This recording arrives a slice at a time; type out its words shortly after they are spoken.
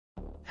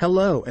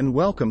Hello and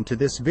welcome to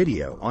this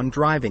video on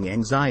driving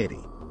anxiety.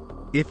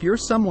 If you're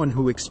someone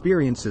who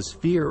experiences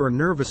fear or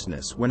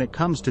nervousness when it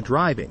comes to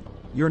driving,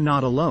 you're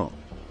not alone.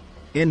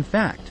 In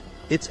fact,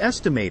 it's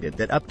estimated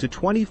that up to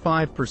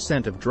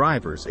 25% of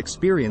drivers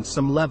experience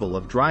some level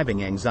of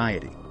driving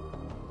anxiety.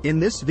 In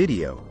this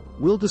video,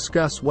 we'll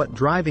discuss what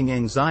driving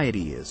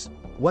anxiety is,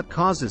 what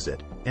causes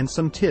it, and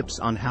some tips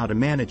on how to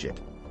manage it.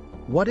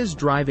 What is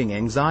driving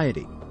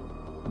anxiety?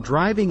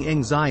 Driving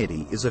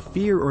anxiety is a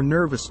fear or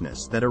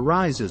nervousness that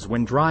arises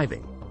when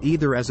driving,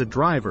 either as a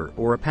driver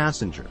or a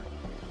passenger.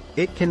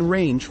 It can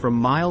range from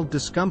mild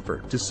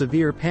discomfort to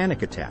severe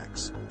panic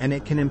attacks, and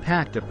it can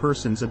impact a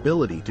person's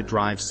ability to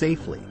drive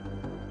safely.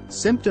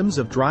 Symptoms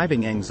of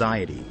driving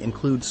anxiety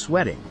include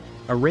sweating,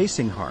 a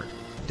racing heart,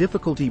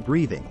 difficulty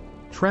breathing,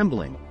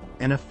 trembling,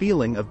 and a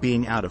feeling of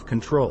being out of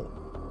control.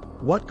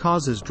 What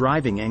causes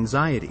driving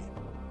anxiety?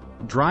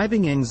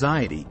 Driving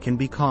anxiety can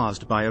be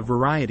caused by a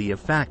variety of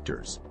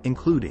factors,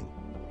 including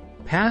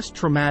past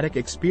traumatic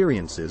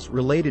experiences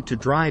related to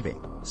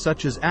driving,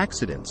 such as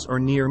accidents or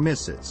near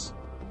misses,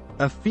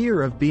 a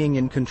fear of being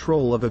in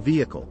control of a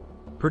vehicle,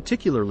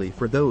 particularly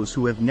for those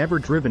who have never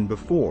driven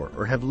before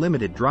or have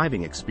limited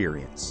driving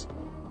experience,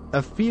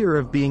 a fear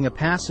of being a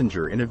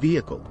passenger in a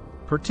vehicle,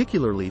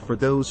 particularly for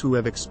those who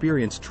have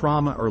experienced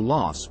trauma or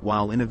loss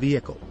while in a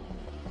vehicle,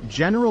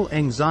 general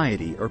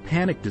anxiety or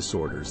panic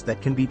disorders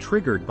that can be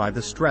triggered by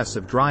the stress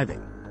of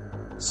driving,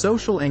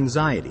 social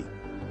anxiety,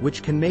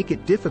 which can make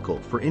it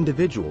difficult for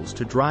individuals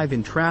to drive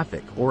in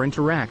traffic or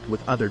interact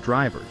with other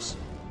drivers.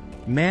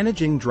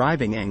 Managing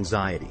driving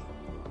anxiety.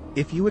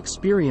 If you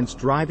experience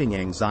driving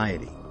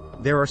anxiety,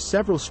 there are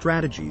several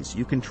strategies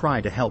you can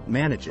try to help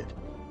manage it.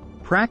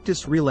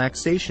 Practice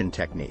relaxation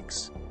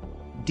techniques.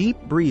 Deep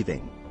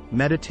breathing,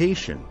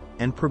 meditation,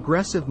 and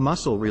progressive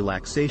muscle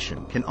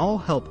relaxation can all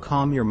help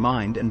calm your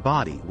mind and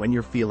body when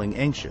you're feeling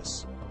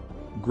anxious.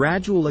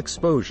 Gradual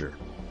exposure.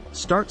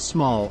 Start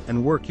small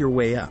and work your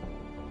way up.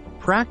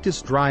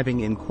 Practice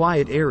driving in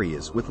quiet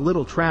areas with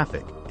little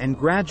traffic and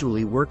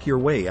gradually work your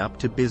way up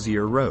to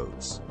busier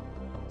roads.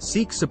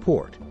 Seek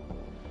support.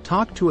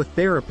 Talk to a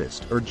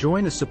therapist or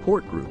join a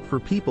support group for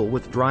people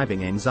with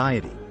driving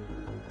anxiety.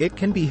 It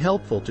can be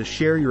helpful to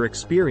share your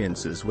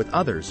experiences with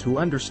others who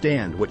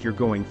understand what you're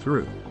going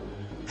through.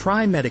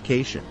 Try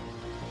medication.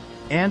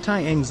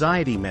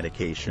 Anti-anxiety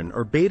medication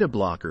or beta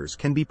blockers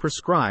can be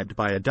prescribed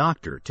by a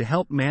doctor to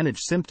help manage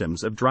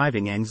symptoms of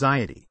driving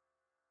anxiety.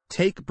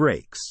 Take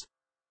breaks.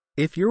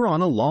 If you're on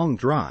a long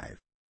drive,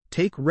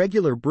 take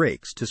regular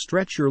breaks to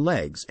stretch your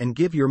legs and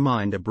give your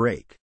mind a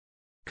break.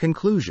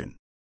 Conclusion.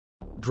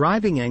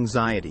 Driving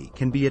anxiety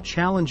can be a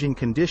challenging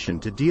condition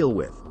to deal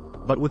with,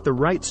 but with the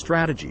right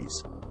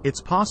strategies,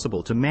 it's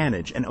possible to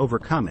manage and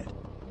overcome it.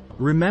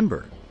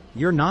 Remember,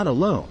 you're not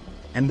alone,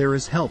 and there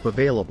is help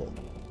available.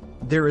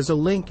 There is a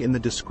link in the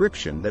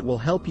description that will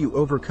help you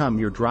overcome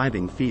your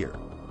driving fear.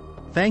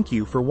 Thank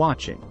you for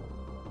watching.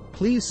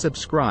 Please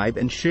subscribe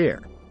and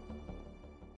share.